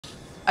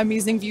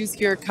amazing views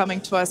here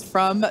coming to us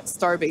from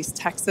Starbase,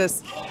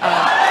 Texas.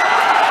 That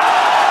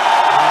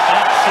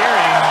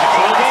cheering, the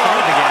clock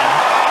started again.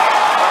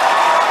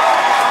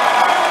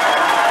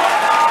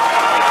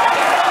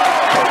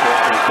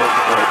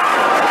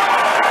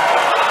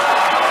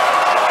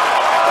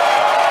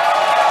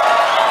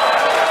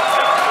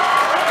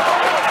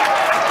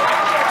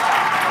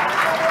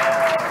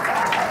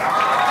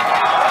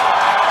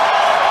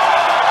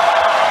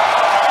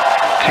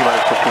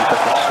 T-minus 15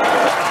 seconds.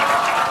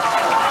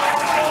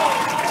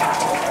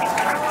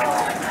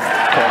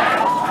 10,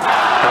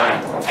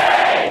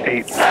 9,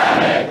 8,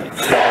 7,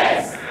 6,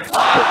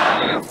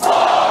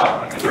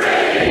 5, 3,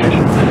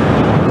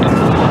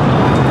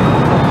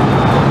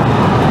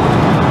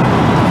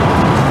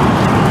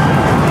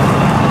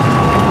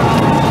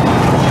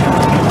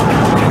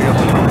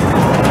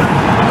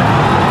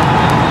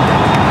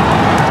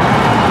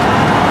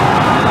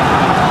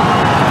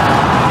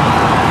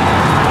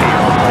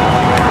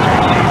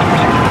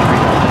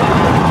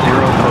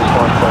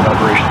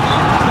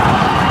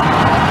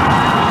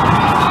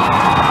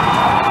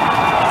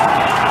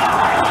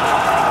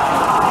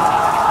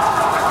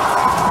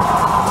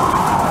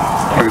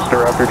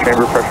 after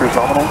chamber pressure is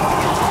nominal.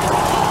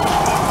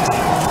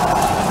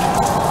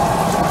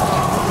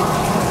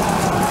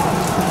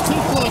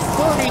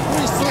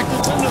 T+33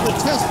 seconds into the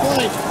test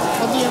flight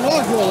of the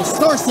inaugural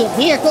Starship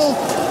vehicle.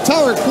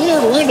 Tower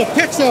cleared, we're into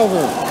pitch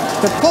over.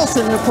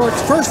 Propulsion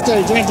reports first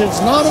stage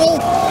engines nominal.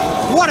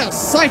 What a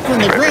sight from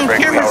the ground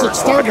cameras at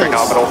Starbase.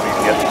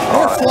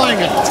 We're flying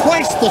at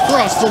twice the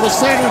thrust of the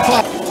Saturn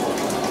V.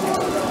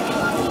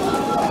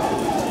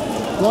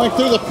 Going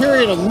through the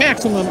period of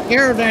maximum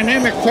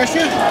aerodynamic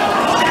pressure.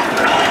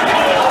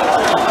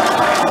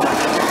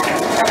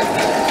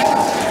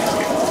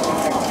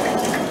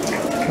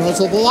 As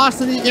the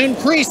velocity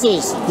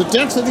increases, the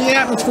density of the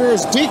atmosphere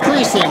is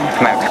decreasing.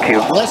 Max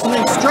Q.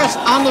 Lessening stress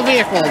on the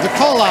vehicle. The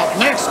call out,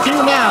 max Q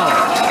now.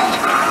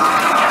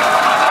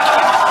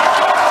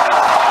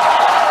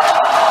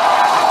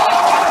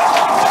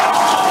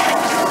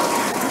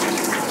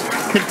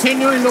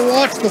 Continuing to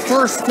watch the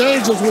first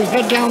stage as we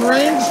head down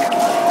range.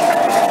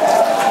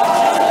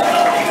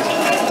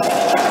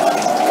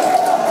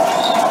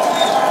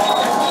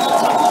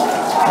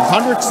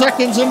 "100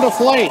 seconds into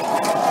flight.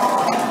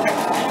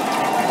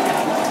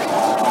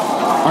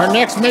 Our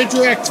next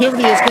major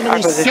activity is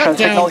going to be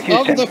shutdown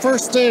of the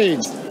first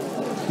stage.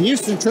 The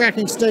Houston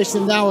tracking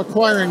station now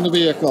acquiring the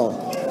vehicle.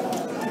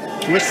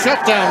 With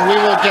shutdown, we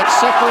will get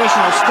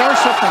separation of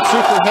Starship and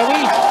Super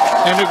Heavy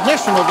and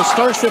ignition of the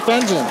Starship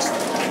engines.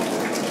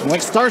 When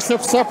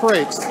Starship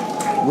separates,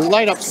 we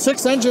light up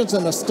 6 engines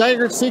in a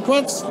staggered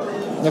sequence.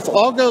 And if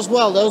all goes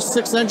well, those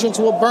 6 engines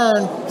will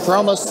burn for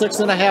almost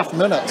 6.5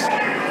 minutes.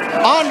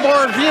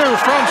 Onboard view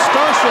from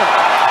Starship.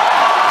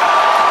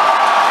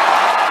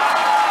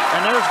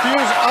 And there's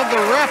views of the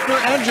Raptor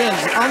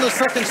engines on the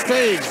second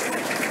stage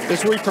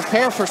as we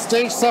prepare for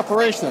stage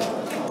separation.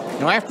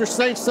 Now after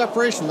stage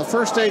separation, the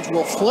first stage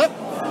will flip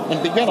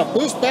and begin a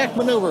boost back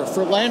maneuver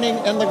for landing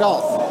in the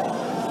Gulf.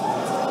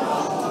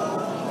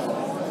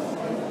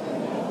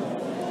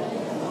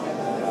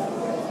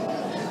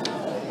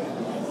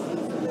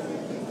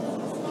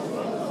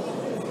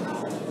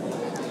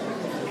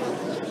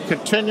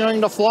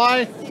 Continuing to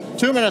fly,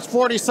 2 minutes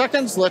 40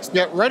 seconds. Let's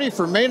get ready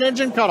for main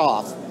engine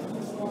cutoff.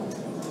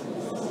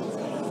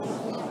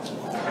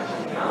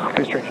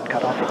 Booster engine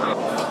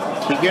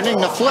cutoff. Beginning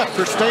the flip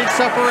for stage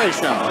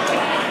separation.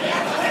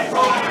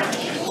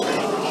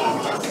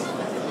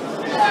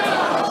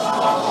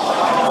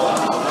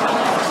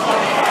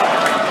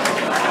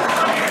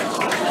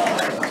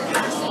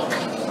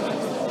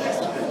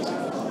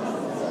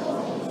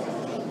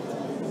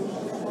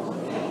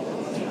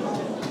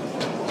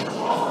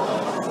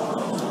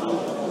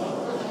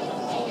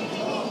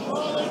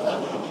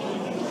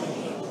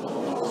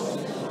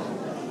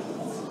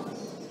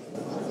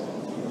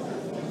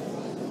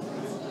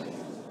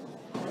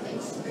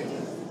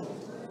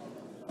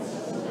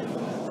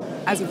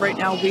 As of right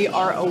now, we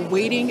are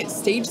awaiting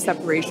stage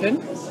separation,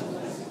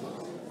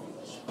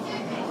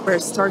 where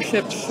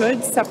Starship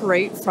should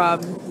separate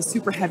from the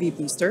Super Heavy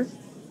booster.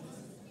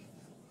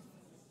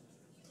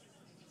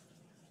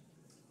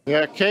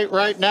 Yeah, Kate,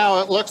 right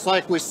now it looks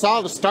like we saw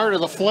the start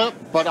of the flip,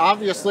 but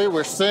obviously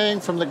we're seeing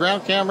from the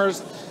ground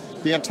cameras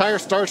the entire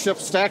Starship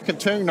stack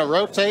continuing to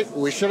rotate.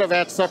 We should have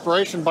had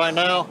separation by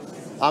now.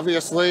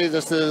 Obviously,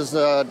 this is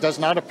does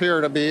not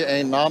appear to be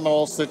a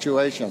nominal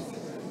situation.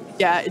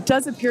 Yeah, it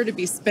does appear to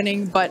be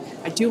spinning, but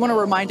I do want to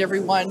remind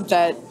everyone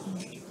that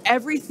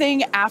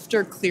everything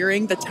after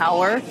clearing the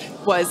tower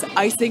was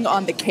icing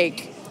on the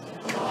cake.